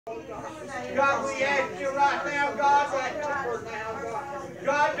God, we ask you right now, God, right now, God.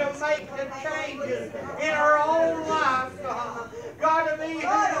 God, to make the changes in our own lives, God. God, to be who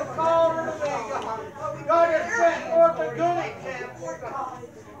you called her to be, God. God, to set forth a good example, God.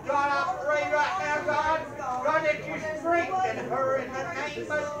 God, I pray right now, God, God, that you strengthen her in the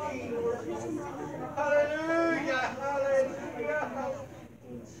name of Jesus. Hallelujah, hallelujah.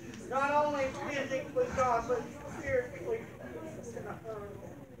 Not only physically, God, but spiritually.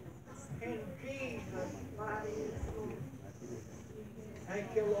 In Jesus' mighty name. Thank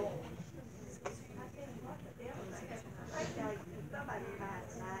you, Lord.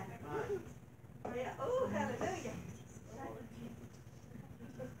 Oh, hallelujah.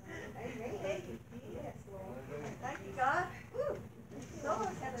 Amen. Yes, Lord. Thank you, God. Woo. Lord,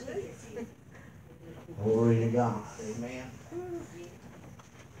 hallelujah. Glory to God. Amen.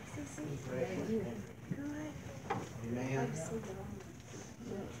 Amen.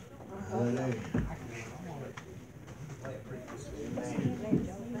 Hallelujah. Amen.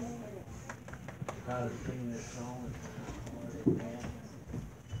 Try to sing this song. Amen.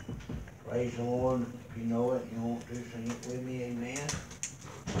 Praise the Lord. If you know it, you want to sing it with me. Amen.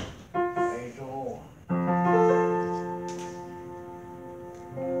 Praise the Lord.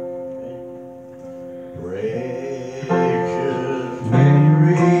 Precious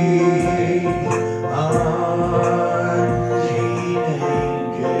Mary, unseen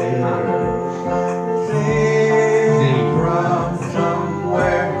angel, sing from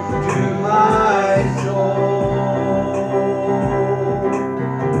somewhere to my soul.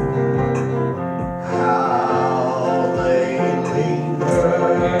 How they lean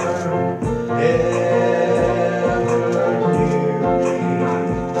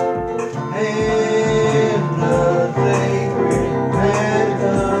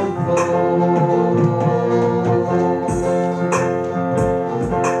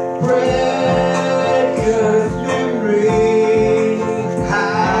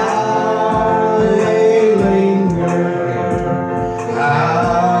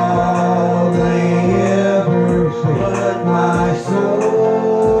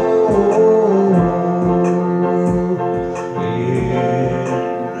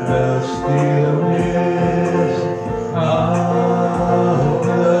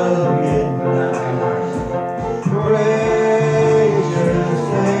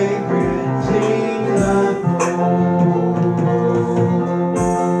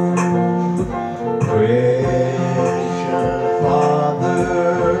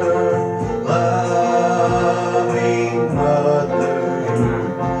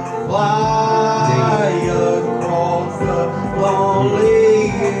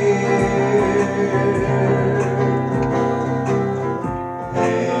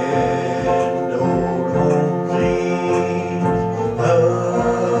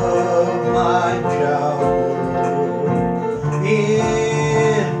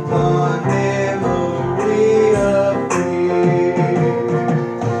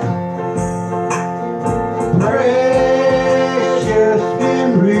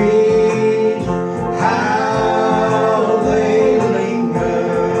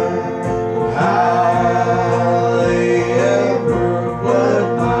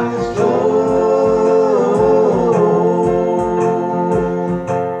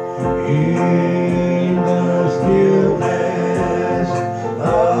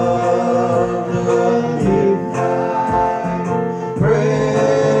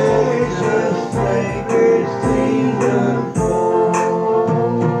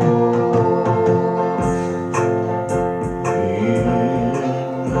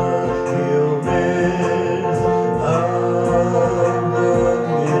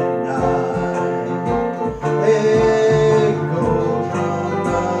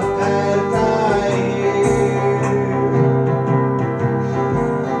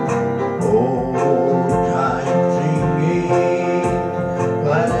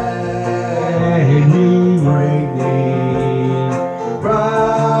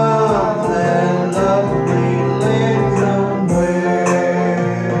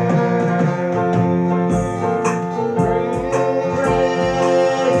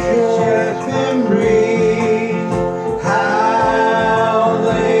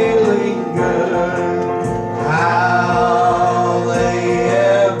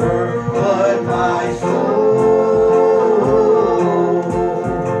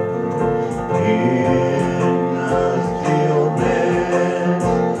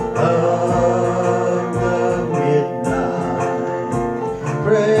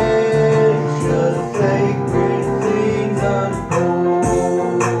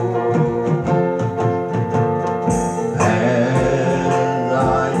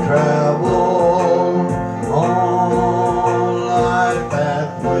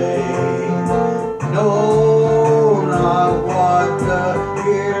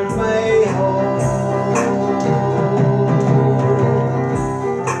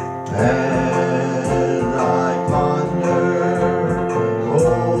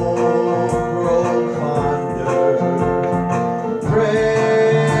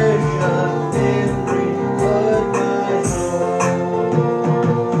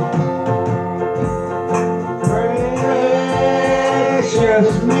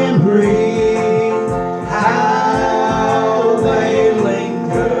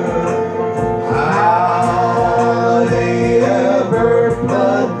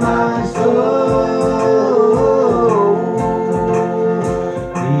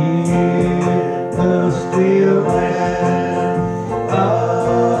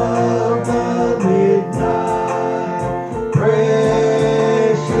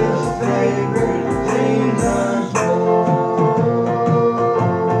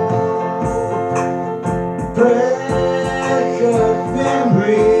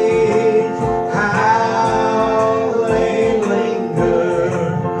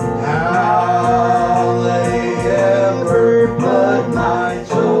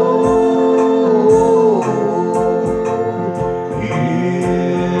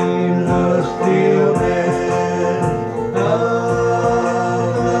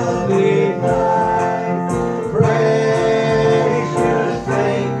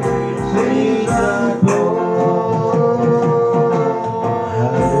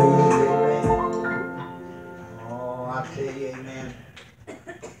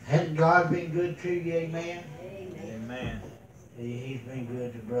Hasn't God been good to you? Amen. Amen. He's been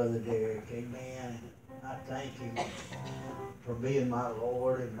good to Brother Derrick. Amen. I thank him for being my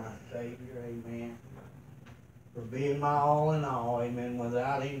Lord and my Savior. Amen. For being my all in all. Amen.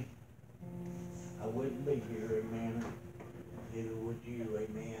 Without him, I wouldn't be here. Amen. Neither would you.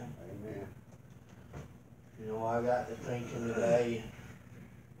 Amen. Amen. You know, I got to thinking today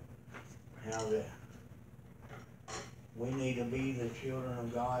how that we need to be the children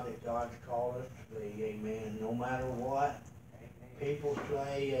of God that God's called us to be. Amen. No matter what people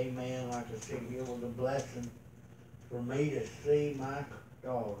say, amen, like I said, it was a blessing for me to see my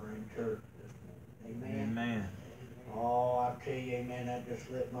daughter in church this morning. Amen. Amen. Oh, I tell you, amen, that just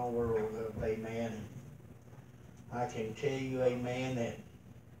lit my world up. Amen. And I can tell you, amen, that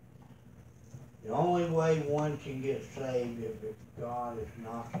the only way one can get saved is if God is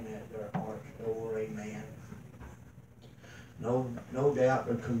knocking at their heart's door. Amen. No doubt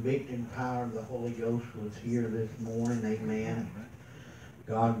the convicting power of the Holy Ghost was here this morning. Amen.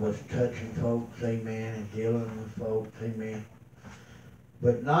 God was touching folks. Amen. And dealing with folks. Amen.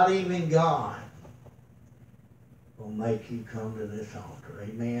 But not even God will make you come to this altar.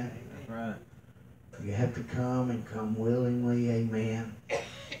 Amen. That's right. You have to come and come willingly. Amen.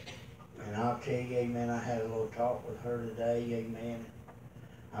 And I'll tell you, amen, I had a little talk with her today. Amen.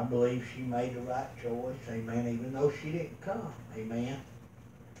 I believe she made the right choice, amen, even though she didn't come, amen.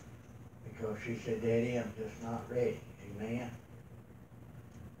 Because she said, Daddy, I'm just not ready, amen.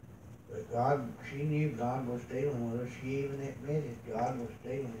 But God, she knew God was dealing with her. She even admitted God was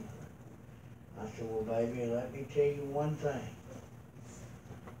dealing with her. I said, well, baby, let me tell you one thing.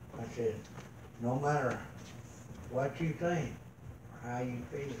 I said, no matter what you think or how you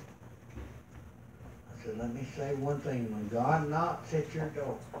feel, I said, let me say one thing. When God knocks at your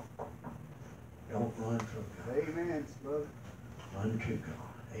door, don't run from God. Amen, brother. Run to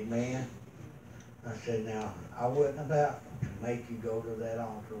God. Amen. I said, now, I wasn't about to make you go to that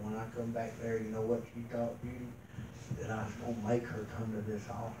altar. When I come back there, you know what she taught you? That I was going to make her come to this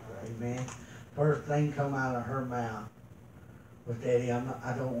altar. Amen. First thing come out of her mouth was, Daddy, I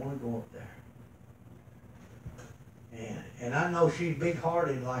don't want to go up there. And I know she's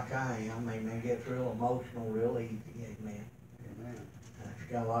big-hearted like I am. Amen. Gets real emotional real easy. Amen. Amen.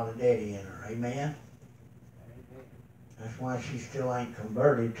 She's got a lot of daddy in her. Amen. That's why she still ain't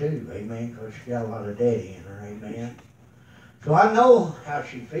converted too. Amen. Because she got a lot of daddy in her. Amen. So I know how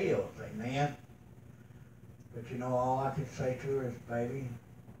she feels. Amen. But you know, all I could say to her is, baby,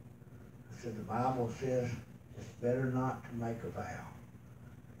 I said, the Bible says it's better not to make a vow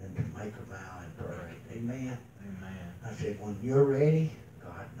than to make a vow and pray. Amen. Amen. I said, when you're ready,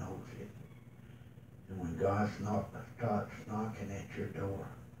 God knows it. And when God starts knocking at your door,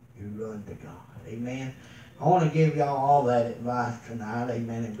 you run to God. Amen. I want to give y'all all that advice tonight.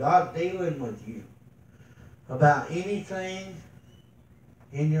 Amen. If God's dealing with you about anything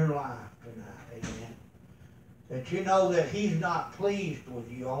in your life tonight, amen, that you know that He's not pleased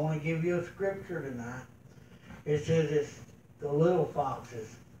with you, I want to give you a scripture tonight. It says it's the little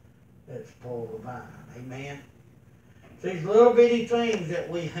foxes that spoil the vine. Amen. These little bitty things that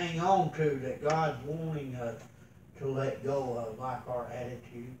we hang on to that God's wanting us to let go of, like our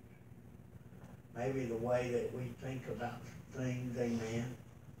attitude, maybe the way that we think about things, amen.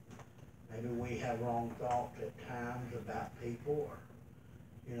 Maybe we have wrong thoughts at times about people, or,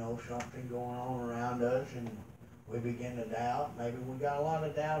 you know, something going on around us and we begin to doubt. Maybe we got a lot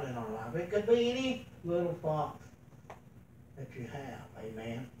of doubt in our life. It could be any little fox that you have,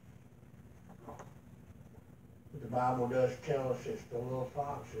 amen. The Bible does tell us it's the little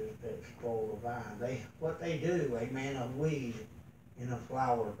foxes that spoil the vine. What they do, amen, a weed in a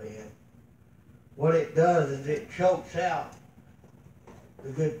flower bed. What it does is it chokes out the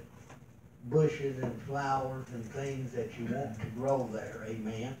good bushes and flowers and things that you want to grow there,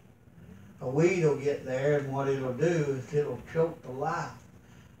 amen. A weed will get there, and what it'll do is it'll choke the life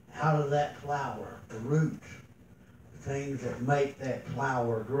out of that flower, the roots, the things that make that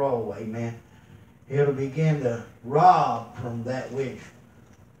flower grow, amen. It'll begin to rob from that which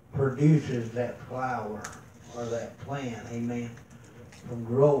produces that flower or that plant, amen, from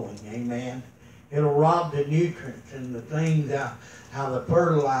growing, amen. It'll rob the nutrients and the things out, how the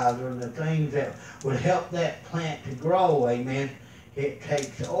fertilizer and the things that would help that plant to grow, amen. It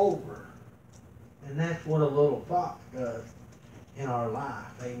takes over. And that's what a little fox does in our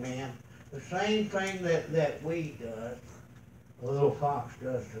life, amen. The same thing that weed does, a little fox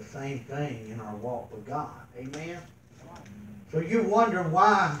does the same thing in our walk with God. Amen? So you wonder,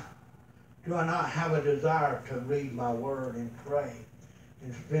 why do I not have a desire to read my word and pray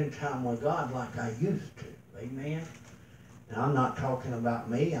and spend time with God like I used to? Amen? Now, I'm not talking about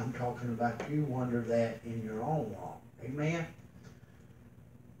me. I'm talking about you wonder that in your own walk. Amen?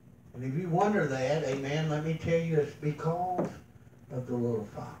 And if you wonder that, amen, let me tell you it's because of the little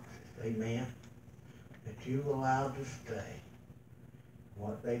foxes, amen, that you've allowed to stay.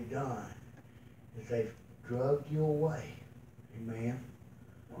 What they've done is they've drugged you away, amen.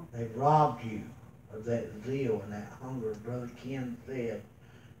 They've robbed you of that zeal and that hunger. Brother Ken said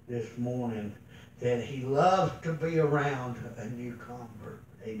this morning that he loves to be around a new convert,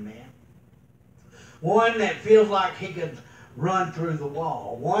 amen. One that feels like he could run through the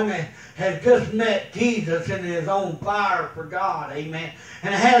wall. One that has just met Jesus in his own fire for God, amen.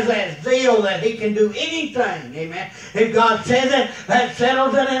 And has that zeal that he can do anything, amen. If God says it, that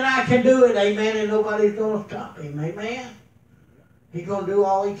settles it and I can do it, amen. And nobody's going to stop him, amen. He's going to do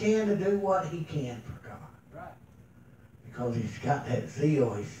all he can to do what he can for God. Right. Because he's got that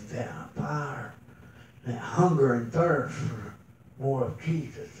zeal, he's that fire, that hunger and thirst for more of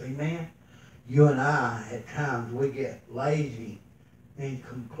Jesus, amen. You and I, at times, we get lazy and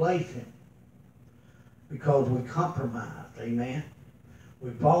complacent because we compromise, amen.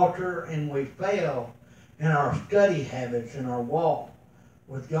 We falter and we fail in our study habits, in our walk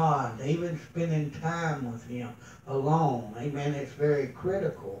with God, even spending time with Him alone, amen. It's very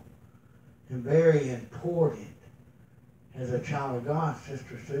critical and very important as a child of God,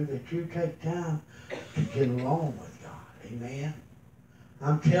 Sister Sue, that you take time to get alone with God, amen.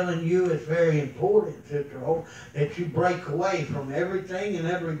 I'm telling you, it's very important, Sister Hope, that you break away from everything and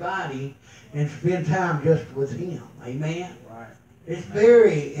everybody and spend time just with Him. Amen? Right. It's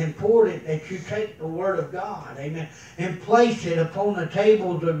very important that you take the Word of God, amen, and place it upon the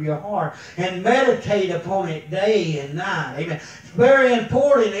tables of your heart and meditate upon it day and night. Amen. It's very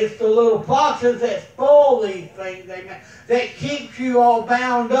important. It's the little foxes that spoil these things, amen, that keeps you all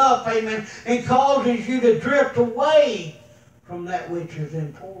bound up, amen, and causes you to drift away from that which is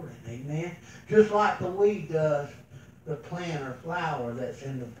important, amen. Just like the weed does the plant or flower that's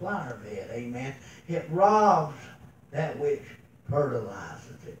in the flower bed, amen. It robs that which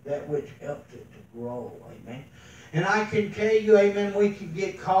fertilizes it, that which helps it to grow, amen. And I can tell you, amen, we can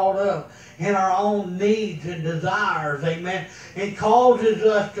get caught up in our own needs and desires, amen, and causes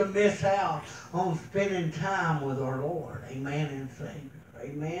us to miss out on spending time with our Lord, amen, and Savior,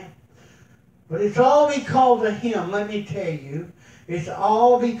 amen. But it's all because of Him, let me tell you. It's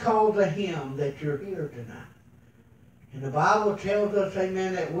all because of Him that you're here tonight. And the Bible tells us,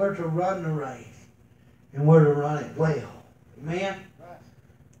 amen, that we're to run the race. And we're to run it well. Amen?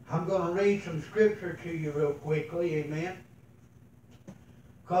 I'm going to read some scripture to you real quickly, amen?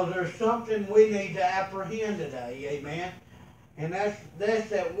 Because there's something we need to apprehend today, amen? And that's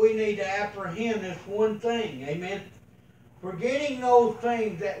that we need to apprehend this one thing, amen? Forgetting those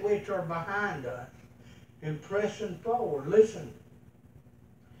things that which are behind us and pressing forward. Listen.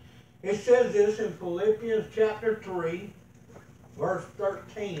 It says this in Philippians chapter 3, verse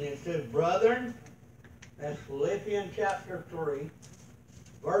 13. It says, brethren, that's Philippians chapter 3,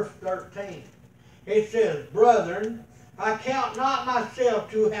 verse 13. It says, brethren, I count not myself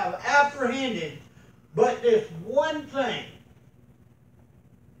to have apprehended, but this one thing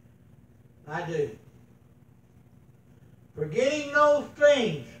I do. Forgetting those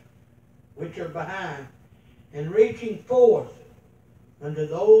things which are behind, and reaching forth unto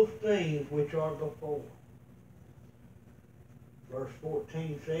those things which are before. Verse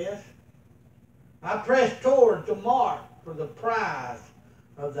 14 says, I press toward the mark for the prize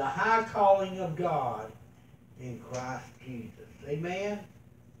of the high calling of God in Christ Jesus. Amen?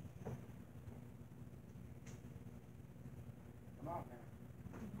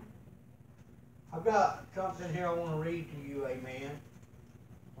 I've got something here I want to read to you, amen.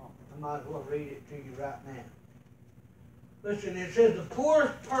 I might as well read it to you right now. Listen, it says the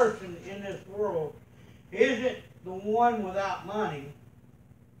poorest person in this world isn't the one without money,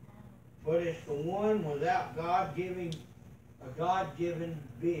 but it's the one without a God-given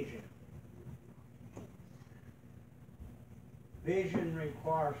vision. Vision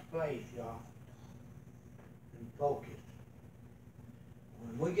requires faith, y'all, and focus.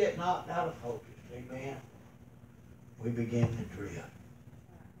 When we get knocked out of focus, amen, we begin to drift.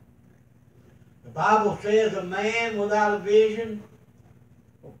 The Bible says a man without a vision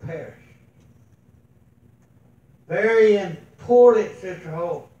will perish. Very important, Sister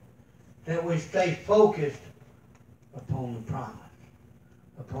Hope, that we stay focused upon the promise,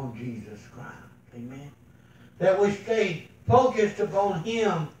 upon Jesus Christ. Amen. That we stay focused upon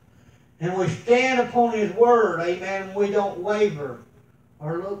Him and we stand upon His Word. Amen. And we don't waver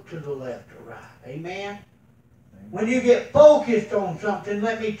or look to the left or right. Amen. When you get focused on something,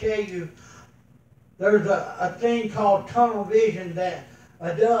 let me tell you, There's a thing called tunnel vision that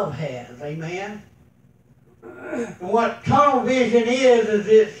a dove has, amen? And what tunnel vision is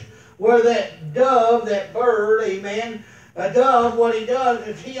it's where that dove, that bird, amen, a dove, what he does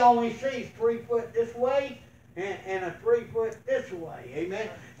is he only sees 3 foot this way and a 3 foot this way, amen?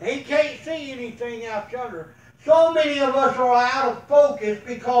 He can't see anything out yonder. So many of us are out of focus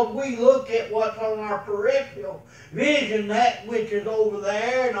because we look at what's on our peripheral vision, that which is over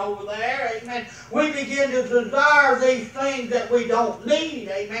there and over there, amen. We begin to desire these things that we don't need,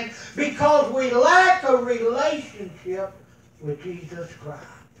 amen, because we lack a relationship with Jesus Christ.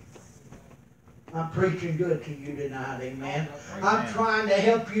 I'm preaching good to you tonight, amen. I'm trying to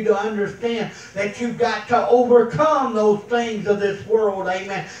help you to understand that you've got to overcome those things of this world,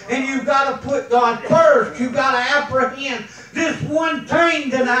 amen. And you've got to put God first. You've got to apprehend this one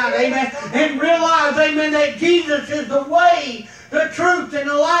thing tonight, amen. And realize, amen, that Jesus is the way, the truth, and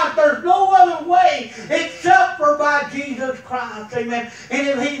the life. There's no other way except for by Jesus Christ, amen. And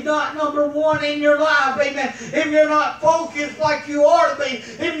if He's not number one in your life, amen, if you're not focused like you ought to be,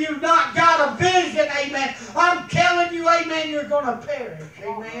 if you've not got a vision, amen, I'm telling you, amen, you're going to perish,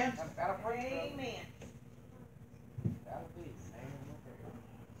 amen. Amen.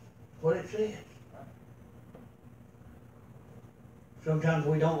 What it says. Sometimes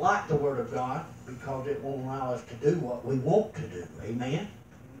we don't like the Word of God because it won't allow us to do what we want to do. Amen?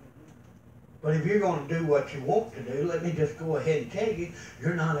 But if you're going to do what you want to do, let me just go ahead and tell you,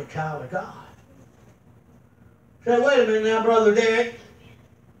 you're not a child of God. Say, wait a minute now, Brother Derrick.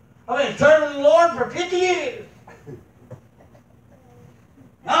 I've been serving the Lord for 50 years.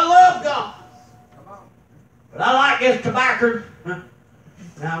 I love God. But I like this tobacco.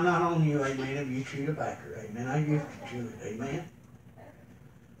 Now, I'm not on you, amen, if you chew tobacco. Amen. I used to chew it. Amen.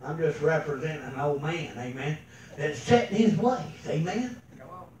 I'm just representing an old man, amen, that's set in his ways, amen.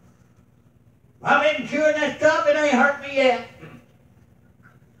 I've been chewing that stuff, it ain't hurt me yet.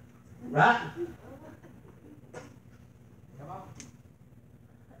 Right?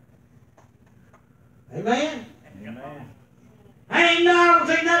 Amen? Amen. I don't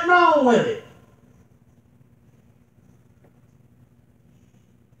see nothing wrong with it.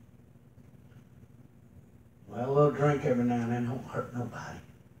 Well, a little drink every now and then don't hurt nobody.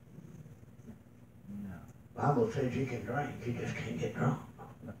 The Bible says you can drink, you just can't get drunk.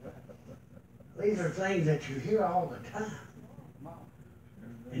 These are things that you hear all the time.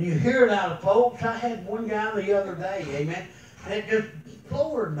 And you hear it out of folks. I had one guy the other day, amen, that just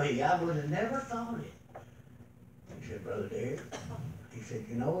floored me. I would have never thought it. He said, Brother Derrick, he said,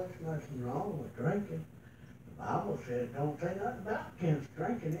 you know, there's nothing wrong with drinking. The Bible says don't say nothing about against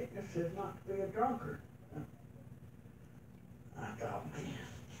drinking. It just says not to be a drunkard. I thought, man,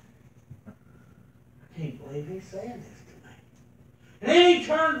 I can't believe he's saying this to me. And then he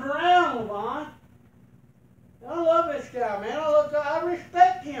turns around, Levon. I love this guy, man. I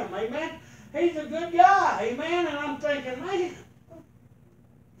respect him, amen. He's a good guy, amen. And I'm thinking, man.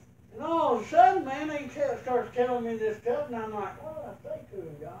 And all of a sudden, man, he starts telling me this stuff, and I'm like, what do I say to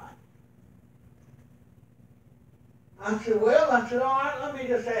him, God? I said, all right, let me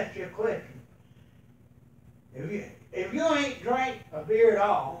just ask you a question. If you ain't drank a beer at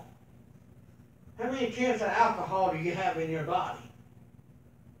all, how many chances of alcohol do you have in your body?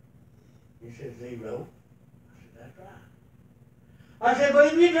 He said, 0. I said, that's right. I said,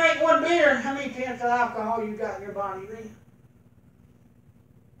 but if you drink one beer, how many chances of alcohol you got in your body then?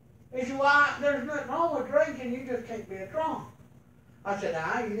 He said, well, there's nothing wrong with drinking, you just can't be a drunk. I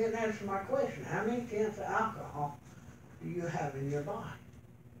said, you didn't answer my question. How many chances of alcohol do you have in your body?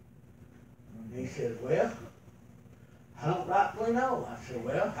 And he says, well, I don't rightfully know. I said,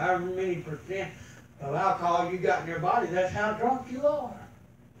 well, however many percent of alcohol you got in your body, that's how drunk you are.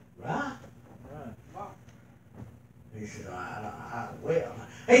 Right? Right. He said, well.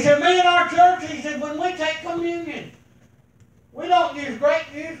 He said, me in our church, he said, when we take communion, we don't use grape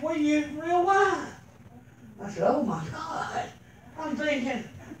juice, we use real wine. I said, oh my God. I'm thinking,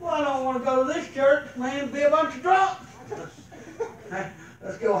 well, I don't want to go to this church, man, and be a bunch of drunks.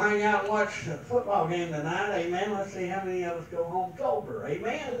 Let's go hang out and watch the football game tonight, amen. Let's see how many of us go home sober,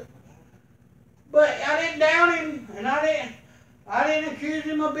 amen. But I didn't doubt him, and I didn't accuse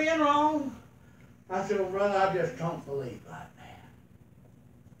him of being wrong. I said, well, brother, I just don't believe like that.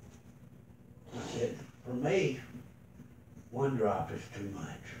 I said, for me, one drop is too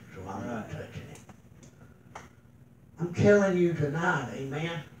much, so I'm not touching it. I'm telling you tonight,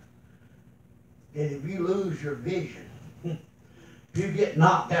 amen, that if you lose your vision, you get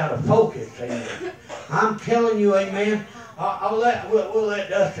knocked out of focus, amen. I'm telling you, amen, we'll let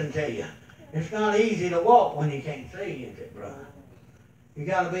Dustin tell you. It's not easy to walk when you can't see, is it, brother? You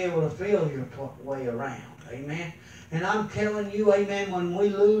got to be able to feel your way around. Amen. And I'm telling you, amen, when we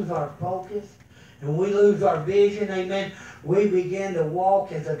lose our focus and we lose our vision, amen, we begin to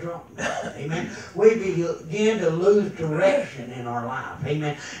walk as a drunk man. Amen. We begin to lose direction in our life.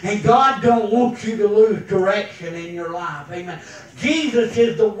 Amen. And God don't want you to lose direction in your life. Amen. Jesus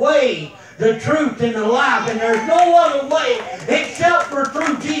is the way, the truth, and the life. And there's no other way except for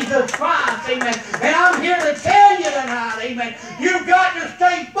through Jesus Christ. Amen. And I'm here to tell you tonight, amen, you've got to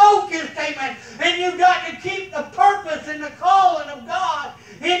stay focused, amen. And you've got to keep the purpose and the calling of God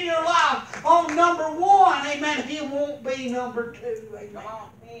in your life on number one. Amen. He won't be number two.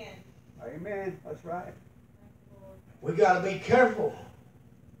 Amen. Amen. That's right. We got to be careful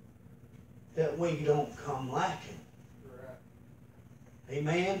that we don't come lacking.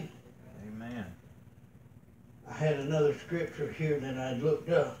 Amen. Amen. I had another scripture here that I looked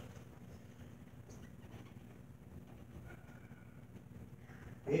up.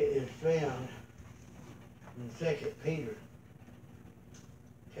 It is found in 2 Peter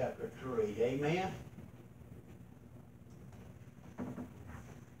chapter 3. Amen.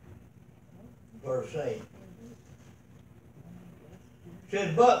 Verse 8. It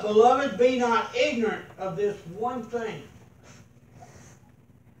says, but beloved, be not ignorant of this one thing,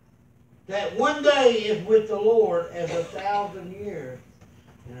 that one day is with the Lord as 1,000 years,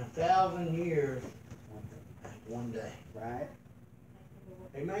 and 1,000 years like one day. Right.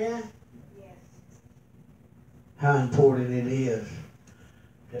 Amen? Yes. How important it is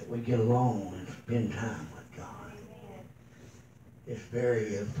that we get along and spend time with God. Amen. It's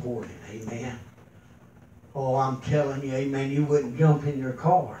very important. Amen? Oh, I'm telling you, amen, you wouldn't jump in your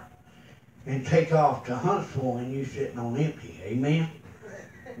car and take off to Huntsville and you sitting on empty. Amen?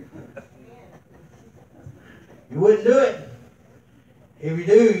 You wouldn't do it. If you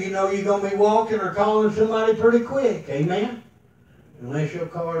do, you know you're going to be walking or calling somebody pretty quick. Amen? Unless your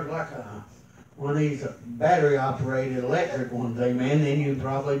car is like one of these battery-operated electric ones, amen, then you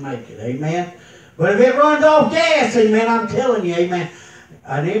probably make it. Amen? But if it runs off gas, amen, I'm telling you, amen,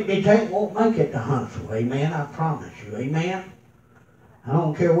 an empty tank won't make it to Huntsville. Amen? I promise you. Amen? I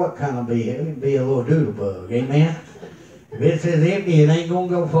don't care what kind of vehicle. It can be a little doodle bug. Amen? If it says empty, it ain't going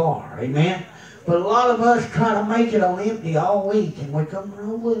to go far. Amen? But a lot of us try to make it on empty all week, and we come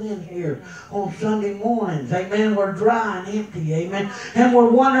rolling in here on Sunday mornings, amen, we're dry and empty, amen, and we're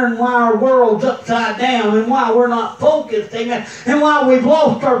wondering why our world's upside down and why we're not focused, amen, and why we've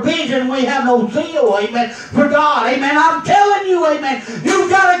lost our vision, we have no zeal, amen, for God, amen. I'm telling you, amen, you've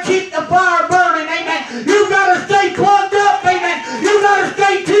got to keep the fire burning, amen, you've got to stay plugged up, amen, you've got to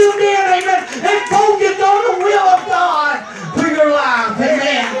stay tuned in, amen, and focused on the will of God for your life,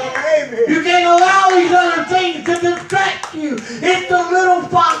 amen. You can't allow these other things to distract you. It's the little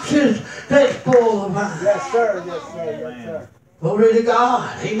foxes that spoil the vine. Yes, sir. Yes, sir. Yes, sir. Glory to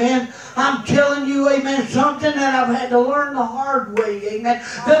God. Amen. I'm telling you, amen, something that I've had to learn the hard way. Amen.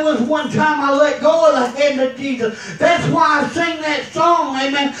 There was one time I let go of the hand of Jesus. That's why I sing that song.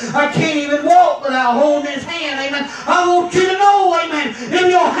 Amen. I can't even walk without holding his hand. Amen. I want you to know, amen, if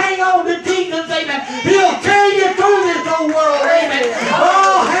you'll hang on to Jesus, amen, he'll carry you through this old world. Amen.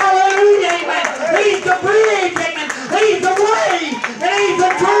 Oh, hallelujah. Amen. He's the bridge. Amen. He's the way. And he's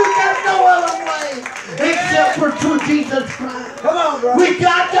the truth. There's no other way except for through Jesus Christ. Come on, bro. We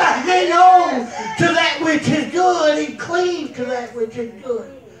got to hang on to that which is good and cleave to that which is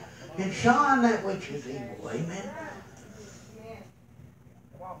good and shun that which is evil. Amen.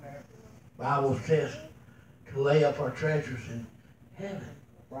 Bible says to lay up our treasures in heaven,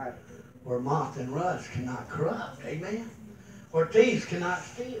 Right. where moth and rust cannot corrupt. Amen. Where thieves cannot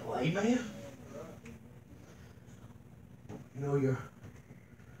steal. Amen. You know, your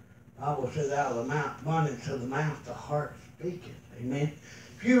Bible says out of the abundance of the mouth the heart speaketh. Amen.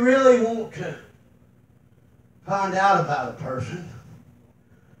 If you really want to find out about a person,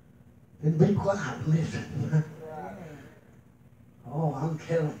 then be quiet and listen. Oh, I'm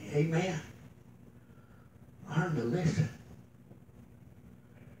telling you, amen. Learn to listen.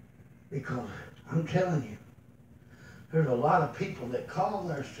 Because I'm telling you, there's a lot of people that call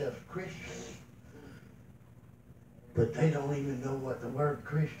themselves Christians, but they don't even know what the word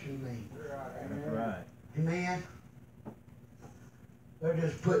Christian means. That's right. Amen. They're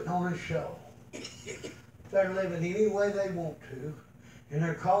just putting on a show. They're living any way they want to, and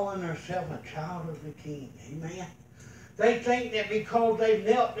they're calling themselves a child of the King. Amen. They think that because they've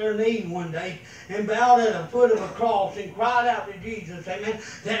knelt their knee one day and bowed at the foot of a cross and cried out to Jesus, amen,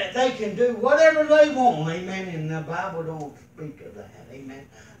 that they can do whatever they want, amen, and the Bible don't speak of that, amen.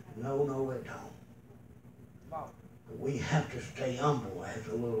 No, it don't. But we have to stay humble as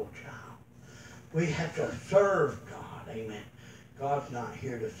a little child. We have to serve God, amen. God's not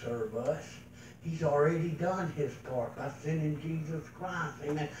here to serve us. He's already done his part by sending Jesus Christ,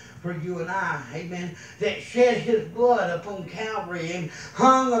 amen, for you and I, amen, that shed his blood upon Calvary and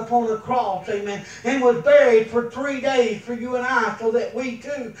hung upon the cross, amen, and was buried for 3 days for you and I so that we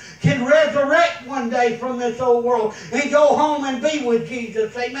too can resurrect one day from this old world and go home and be with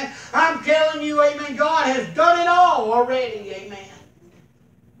Jesus, amen. I'm telling you, amen, God has done it all already, amen.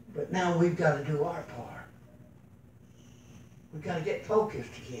 But now we've got to do our part. We've got to get focused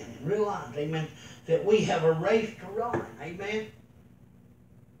again and realize, amen, that we have a race to run, amen.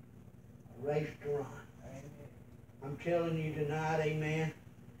 A race to run. I'm telling you tonight, amen,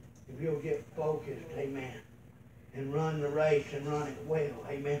 if you'll get focused, amen, and run the race and run it well,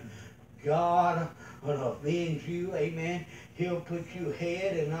 amen, God will avenge you, amen. He'll put you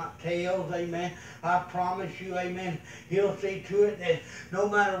head and not tails, amen. I promise you, amen, he'll see to it that no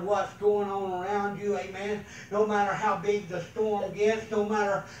matter what's going on around you, amen, no matter how big the storm gets, no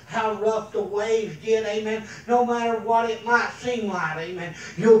matter how rough the waves get, amen, no matter what it might seem like, amen,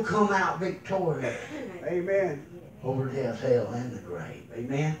 you'll come out victorious. Amen. Over death, hell, and the grave,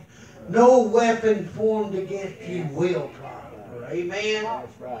 amen. No weapon formed against you will prosper, amen.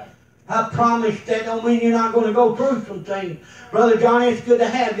 That's right. I promise that don't mean you're not going to go through some things. Brother Johnny, it's good to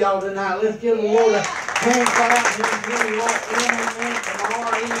have y'all tonight. Let's give the Lord a hand clap and really walk in, amen,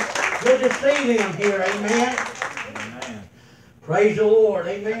 tomorrow. Good to see them here, amen. Amen. Praise the Lord,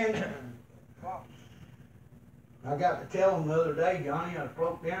 amen. I got to tell them the other day, Johnny, I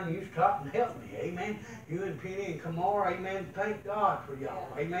broke down and you stopped and helped me, amen. You and Penny and Kamara, amen. Thank God for y'all,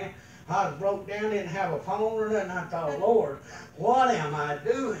 amen. I was broke down, didn't have a phone or nothing. I thought, Lord, what am I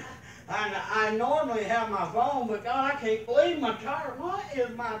doing? I normally have my phone, but God, I can't believe my tire. What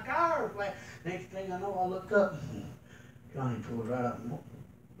is my tire flat? Next thing I know, I look up. Johnny pulls right up.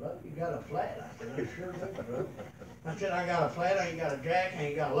 Bro, you got a flat? I said, I sure do, bro. I said, I got a flat, I ain't got a jack, I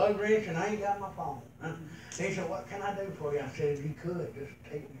ain't got a lug wrench, and I ain't got my phone. He said, what can I do for you? I said, if you could, just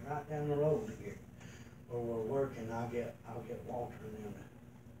take me right down the road here where we're working. I'll get Walter and them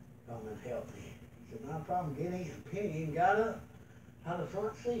to come and help me. He said, no problem, get in. Penny even got up out of the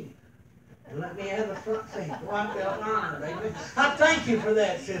front seat and let me have the front seat. Boy, I felt honored, amen. I thank you for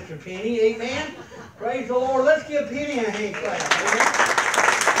that, Sister Penny, amen. Praise the Lord. Let's give Penny a hand clap, amen.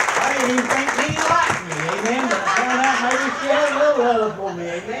 I didn't even think Penny liked me, amen, but I found out maybe she had a little love for me,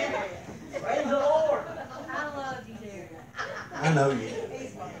 amen. Praise the Lord. I love you, Derrick. I know you do,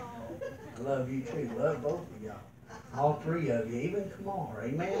 amen. I love you too. Love both of y'all. All three of you, even Kamar,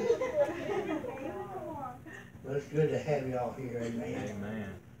 amen. But it's good to have y'all here, amen. Amen.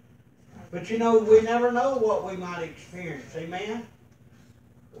 But you know, we never know what we might experience, amen.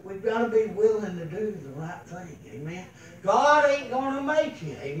 But we've got to be willing to do the right thing, amen. God ain't going to make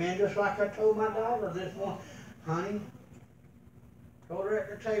you, amen. Just like I told my daughter this morning, honey, told her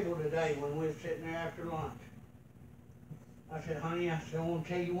at the table today when we were sitting there after lunch. I said, honey, I said, I want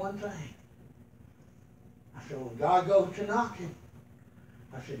to tell you one thing. I said, when God goes to knocking,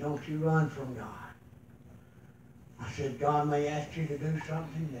 I said, don't you run from God. I said, God may ask you to do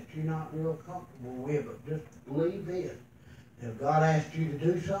something that you're not real comfortable with, but just believe this. If God asks you to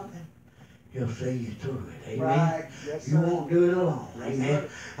do something, he'll see you through it. Amen. Right. Yes, You sir. won't do it alone. Yes, Amen. sir.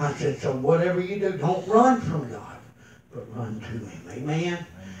 I said, so whatever you do, don't run from God, but run to him. Amen.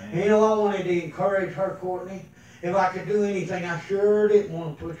 And you know, I wanted to encourage her, Courtney. If I could do anything, I sure didn't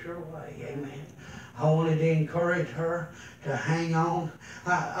want to push her away. Amen. I wanted to encourage her to hang on.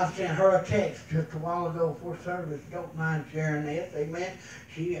 I sent her a text just a while ago before service. Don't mind sharing this. Amen.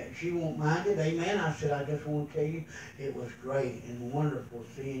 She won't mind it. Amen. I said, I just want to tell you, it was great and wonderful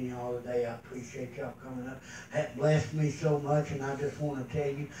seeing y'all today. I appreciate y'all coming up. That blessed me so much, and I just want to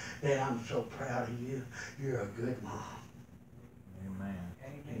tell you that I'm so proud of you. You're a good mom. Amen.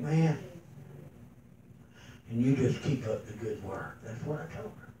 Amen. And you just keep up the good work. That's what I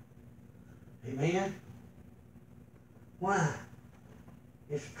told her. Amen. Why?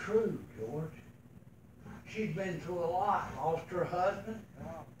 It's true, George. She's been through a lot. Lost her husband,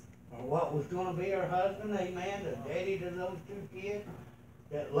 or what was going to be her husband, amen, the daddy to those two kids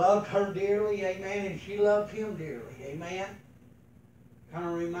that loved her dearly, amen, and she loved him dearly, amen. Kind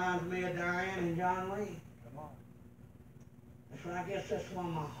of reminds me of Diane and John Lee. That's when I guess that's why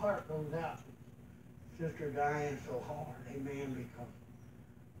my heart goes out to Sister Diane so hard, amen, because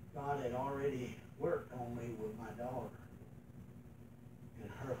God had already worked on me with my daughter and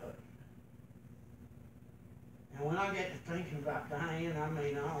her husband. And when I get to thinking about Diane, I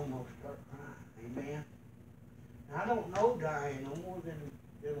mean, I almost start crying, amen. And I don't know Diane no more than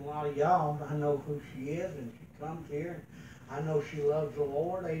a lot of y'all. I know who she is, and she comes here. I know she loves the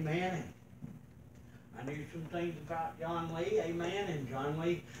Lord, amen. And I knew some things about John Lee, amen, and John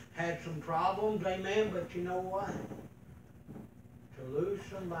Lee had some problems, amen, but you know what? To lose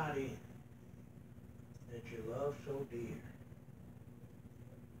somebody that you love so dear,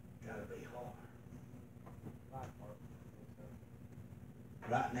 gotta be hard.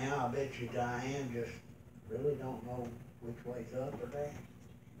 Right now, I bet you Diane just really don't know which way's up or down.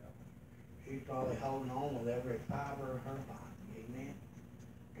 She's probably holding on with every fiber of her body, amen?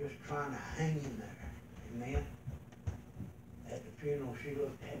 Just trying to hang in there, amen? At the funeral, she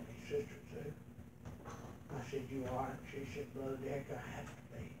looked at me, Sister Sue. I said, you aren't? She said, Brother Derrick, I have to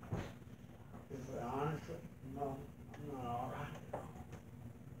be. I said, but honestly, no, I'm not all right at all.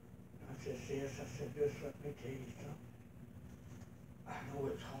 I said, sis, I said, just let me tell you something. I know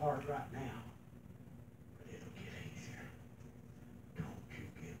it's hard right now, but it'll get easier. Don't you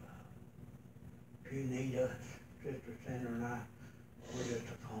give up. If you need us, Sister Sandra and I, we're just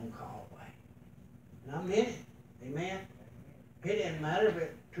a phone call away. And I meant it. Amen. It didn't matter if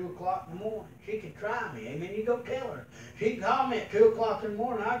it's 2 o'clock in the morning. She could try me. Amen. You go tell her. She can call me at 2 o'clock in the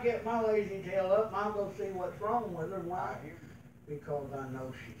morning. I get my lazy tail up and I'll go see what's wrong with her. Why? Because I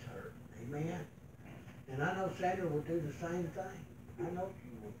know she's hurt. Amen. And I know Sandra will do the same thing. I know she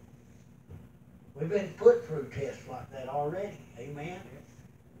will. We've been put through tests like that already. Amen.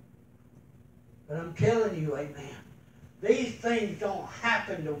 But I'm telling you, amen, these things don't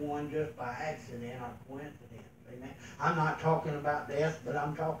happen to one just by accident or coincidence. Amen. I'm not talking about death, but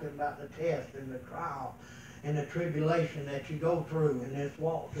I'm talking about the test and the trial and the tribulation that you go through in this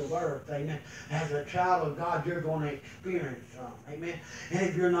walk of earth. Amen. As a child of God, you're going to experience some. Amen. And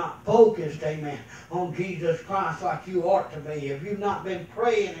if you're not focused, amen, on Jesus Christ like you ought to be, if you've not been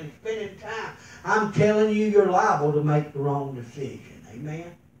praying and spending time, I'm telling you, you're liable to make the wrong decision.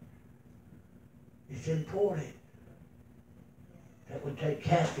 Amen. It's important that we take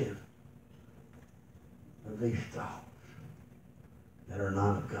captive of these thoughts that are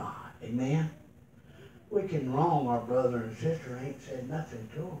not of God. Amen. We can wrong our brother and sister, ain't said nothing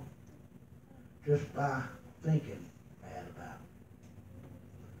to them, just by thinking bad about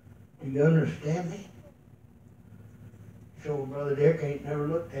them. Do you understand me? So Brother Derrick ain't never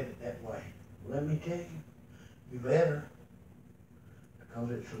looked at it that way. Let me tell you, you better,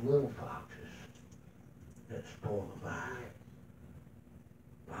 because it's the little foxes that spoil the vine.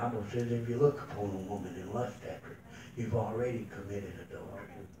 The Bible says if you look upon a woman and lust after her, you've already committed adultery.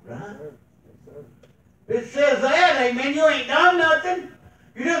 Right? It says that, amen. You ain't done nothing.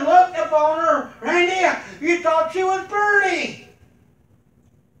 You just looked upon her, Randy. You thought she was pretty.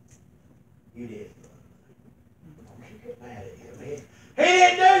 You did. Don't you get mad at him, man. He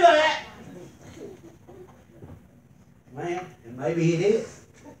didn't do that. Man, and maybe he did.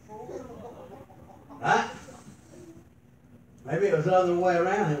 Right? Maybe it was the other way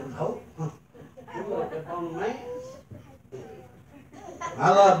around. It was hope. You looked upon a man. I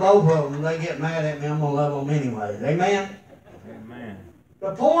love both of them. They get mad at me, I'm going to love them anyways. Amen? Amen.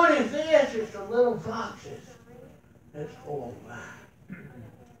 The point is this, it's the little foxes that's full of vine.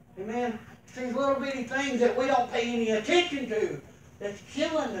 Amen? It's these little bitty things that we don't pay any attention to that's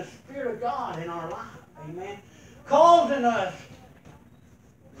killing the Spirit of God in our life. Amen? Causing us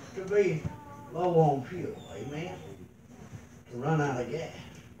to be low on fuel. Amen? To run out of gas.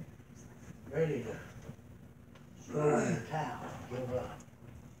 Ready to throw in the towel, give up.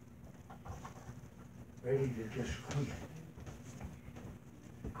 Ready to just quit.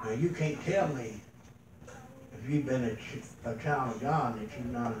 Now you can't tell me if you've been a child of God that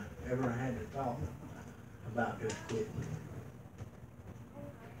you've not ever had to thought about just quitting.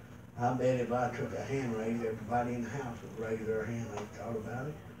 I bet if I took a hand raise, everybody in the house would raise their hand. They thought about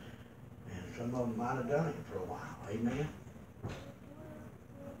it. And some of them might have done it for a while. Amen?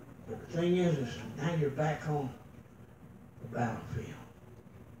 But the thing is now you're back on the battlefield.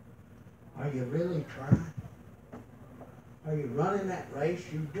 Are you really trying? Are you running that race?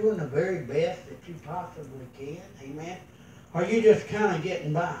 You're doing the very best that you possibly can. Amen? Are you just kind of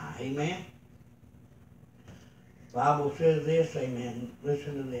getting by? Amen? The Bible says this, amen.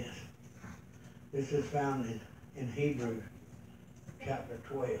 Listen to this. This is found in Hebrews chapter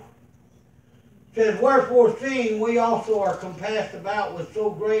 12. It says, wherefore seeing we also are compassed about with so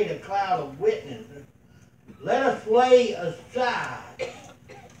great a cloud of witnesses, let us lay aside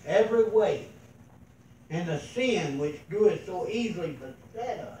every weight and the sin which doeth so easily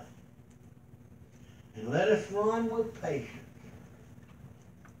beset us, and let us run with patience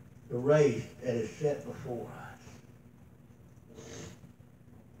the race that is set before us.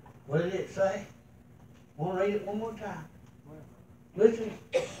 What did it say? I want to read it one more time. Listen.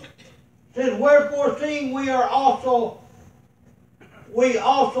 It says, wherefore seeing we are also we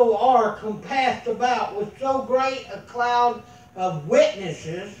also are compassed about with so great a cloud of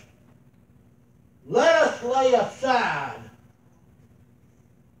witnesses, let us lay aside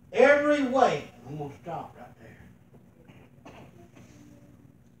every weight. I'm going to stop right there.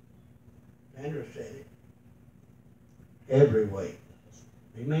 Sandra said it. Every weight.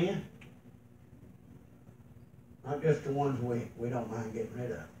 Amen? Not just the ones we don't mind getting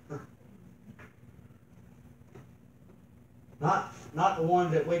rid of. Not the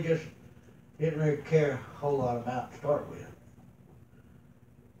ones that we just didn't really care a whole lot about to start with.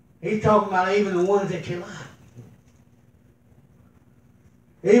 He's talking about even the ones that you like.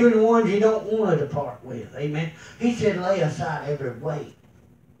 Even the ones you don't want to depart with. Amen. He said lay aside every weight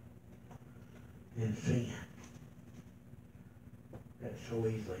and sin that so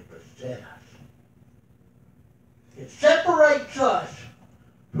easily beset us. It separates us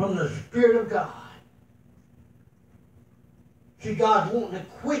from the Spirit of God. See, God's wanting to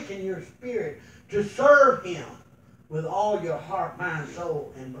quicken your spirit to serve Him with all your heart, mind,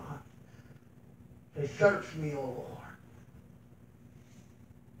 soul, and body. Say, search me, O Lord.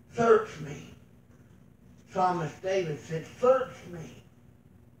 Search me. Psalmist David said, search me,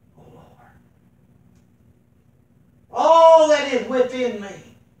 O Lord. All that is within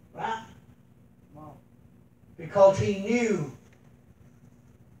me. Right? Because he knew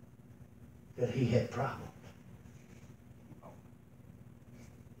that he had problems.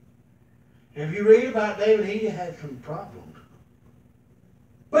 If you read about David, he had some problems.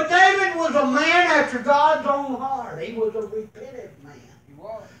 But David was a man after God's own heart. He was a repentant man.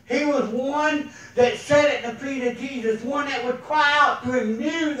 He was one that sat at the feet of Jesus, one that would cry out to him,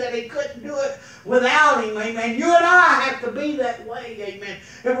 knew that he couldn't do it without him. Amen. You and I have to be that way. Amen.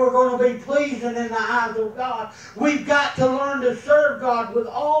 If we're going to be pleasing in the eyes of God, we've got to learn to serve God with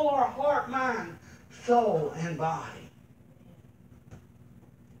all our heart, mind, soul, and body.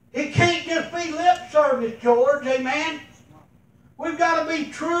 It can't just be lip service, George. Amen. We've got to be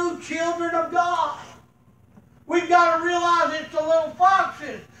true children of God. We've got to realize it's the little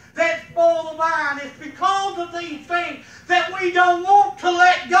foxes that spoil the vine. It's because of these things that we don't want to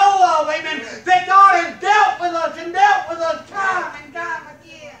let go of. Amen. That God has dealt with us and dealt with us time and time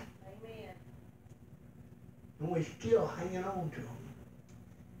again. Amen. And we're still hanging on to them.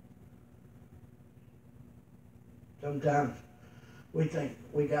 Sometimes we think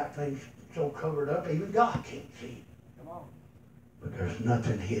we got things so covered up, even God can't see. Come on. But there's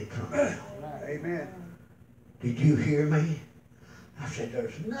nothing hid from Him. Amen. Did you hear me? I said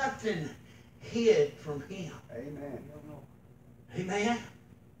there's nothing hid from Him. Amen. Amen?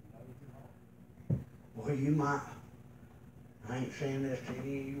 Well, you might, I ain't saying this to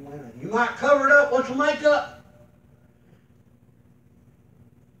any of you women, you might cover it up with some makeup.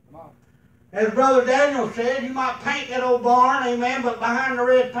 Come on. As Brother Daniel said, you might paint that old barn, amen, but behind the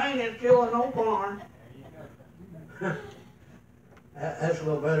red paint it's still an old barn. That's a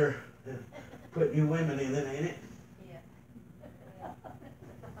little better than putting you women in it, ain't it? Yeah.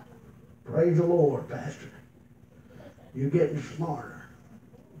 Praise the Lord, Pastor. You're getting smarter.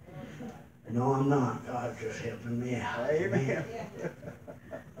 No, I'm not. God's just helping me out. Amen.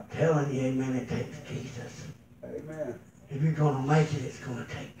 Telling you, amen, it takes Jesus. Amen. If you're going to make it, it's going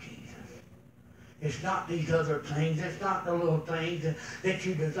to take Jesus. It's not these other things. It's not the little things that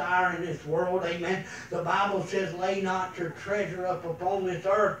you desire in this world. Amen. The Bible says, lay not your treasure up upon this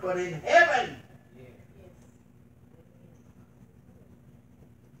earth, but in heaven. Yes.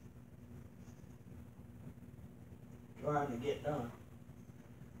 Trying to get done.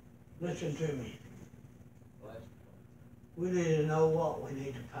 Listen to me. We need to know what we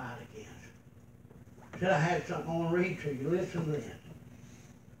need to fight against. Said I had something I want to read to you. Listen to this.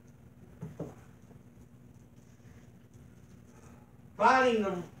 Fighting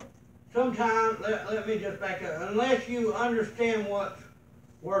them, sometimes, let me just back up. Unless you understand what's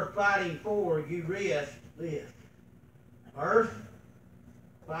worth fighting for, you risk this. First,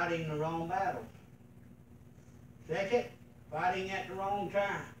 fighting the wrong battles. Second, fighting at the wrong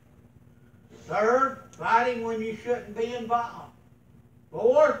time. Third, fighting when you shouldn't be involved.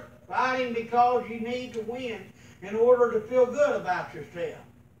 Fourth, fighting because you need to win in order to feel good about yourself.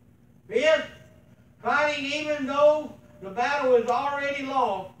 Fifth, fighting even though the battle is already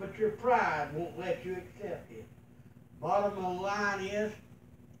lost, but your pride won't let you accept it. Bottom of the line is,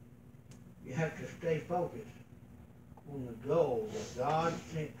 you have to stay focused on the goal that God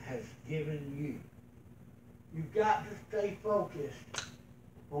has given you. You've got to stay focused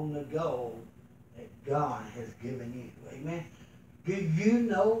on the goal that God has given you. Amen. Do you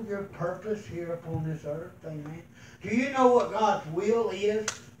know your purpose here upon this earth? Amen. Do you know what God's will is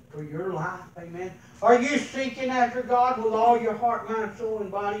for your life? Amen. Are you seeking after God with all your heart, mind, soul,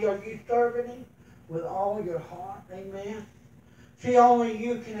 and body? Are you serving Him with all your heart? Amen. See, only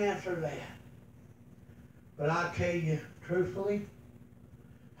you can answer that. But I tell you, truthfully,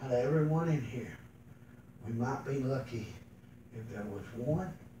 out of everyone in here, we might be lucky if there was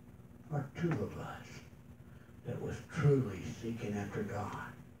one or two of us that was truly seeking after God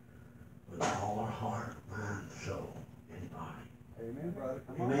with all our heart, mind, soul, and body. Amen, brother.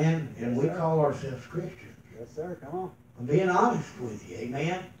 Come on. Amen. And Yes, we sir. call ourselves Christians. Yes, sir. Come on. I'm being honest with you.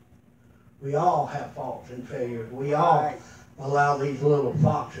 Amen. We all have faults and failures. We all Right. allow these little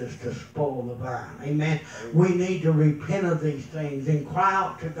foxes to spoil the vine. Amen. We need to repent of these things and cry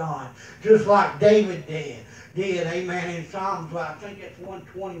out to God, just like David did. Amen. In Psalms, well, I think it's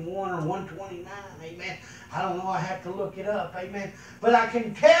 121 or 129. Amen. I don't know. I have to look it up. Amen. But I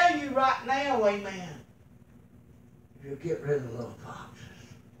can tell you right now, amen, if you get rid of the little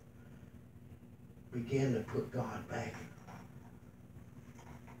foxes, begin to put God back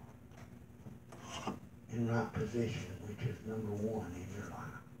in right position, which is number one in your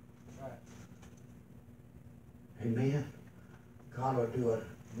life. Right. Amen. God will do a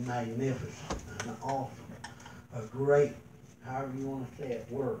magnificent, an awesome, a great, however you want to say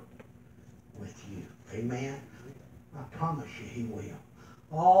it, work with you. Amen. I promise you He will.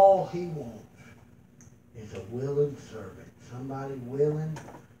 All He wants is a willing servant. Somebody willing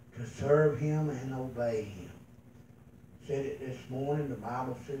to serve Him and obey Him. Said it this morning, the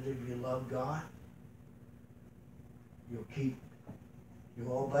Bible says if you love God, you'll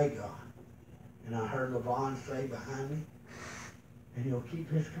obey God. And I heard LaVon say behind me, and you'll keep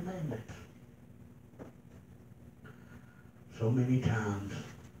His commandments. So many times,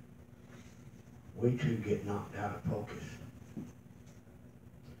 we too get knocked out of focus.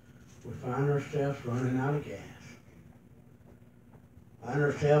 We find ourselves running out of gas. Find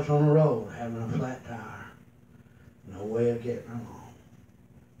ourselves on the road having a flat tire. No way of getting along.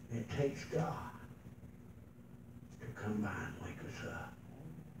 It takes God to come by and wake us up.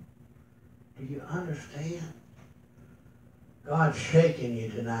 Do you understand? God's shaking you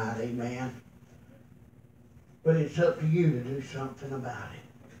tonight, amen. But it's up to you to do something about it.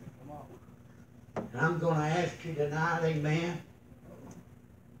 Come on. And I'm going to ask you tonight, amen,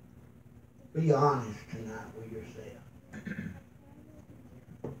 be honest tonight with yourself.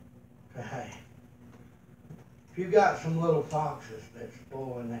 Say, hey, if you got some little foxes that's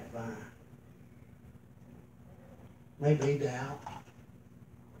spoiling that vine, maybe doubt,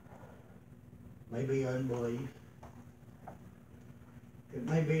 maybe unbelief, it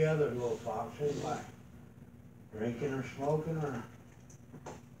may be other little foxes like drinking or smoking or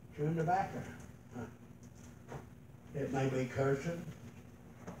chewing tobacco. It may be cursing.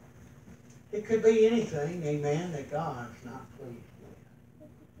 It could be anything, amen, that God's not pleased with.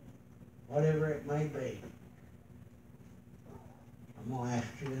 Whatever it may be. I'm going to ask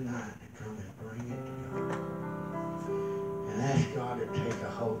you tonight to come and bring it to God. And ask God to take a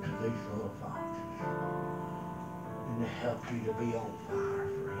hold to these little foxes. And to help you to be on fire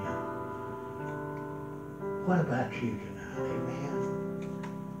for Him. What about you tonight, amen?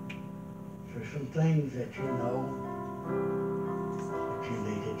 Is there some things that you know that you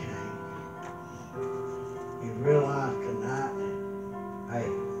need to change? You realize tonight that, hey,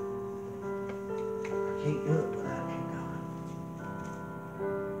 I can't do it without you, God.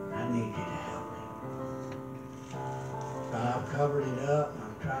 I need you to help me. God, I've covered it up and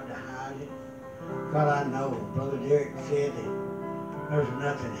I've tried to hide it. God, I know, Brother Derrick said that there's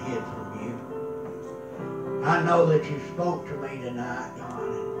nothing hid from you. I know that you spoke to me tonight, God.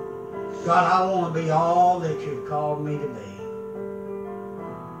 And God, I want to be all that you've called me to be.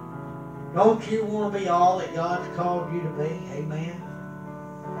 Don't you want to be all that God's called you to be? Amen?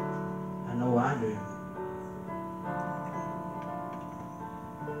 I know I do.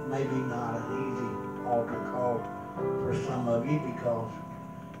 Maybe not an easy altar call for some of you because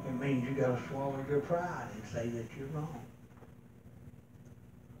it means you got to swallow your pride and say that you're wrong.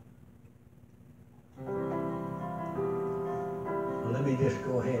 Well, let me just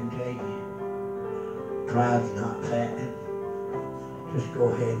go ahead and tell you, pride's not fattening. Just go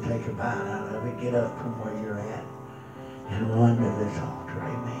ahead and take a bite out of it. Get up from where you're at and run to this altar.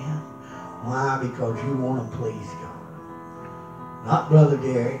 Amen. Why? Because you want to please God. Not Brother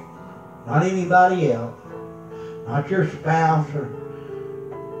Derrick. Not anybody else. Not your spouse or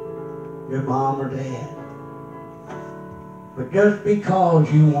your mom or dad. But just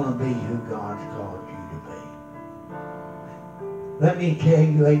because you want to be who God's called you to be. Let me tell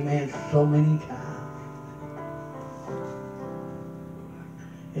you, amen, so many times.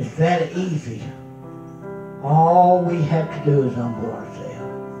 It's that easy. All we have to do is humble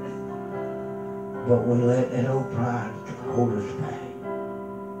ourselves. But we let that old pride hold us back.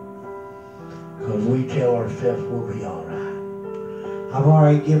 Because we tell ourselves we'll be all right. I've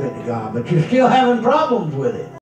already given it to God, but you're still having problems with it.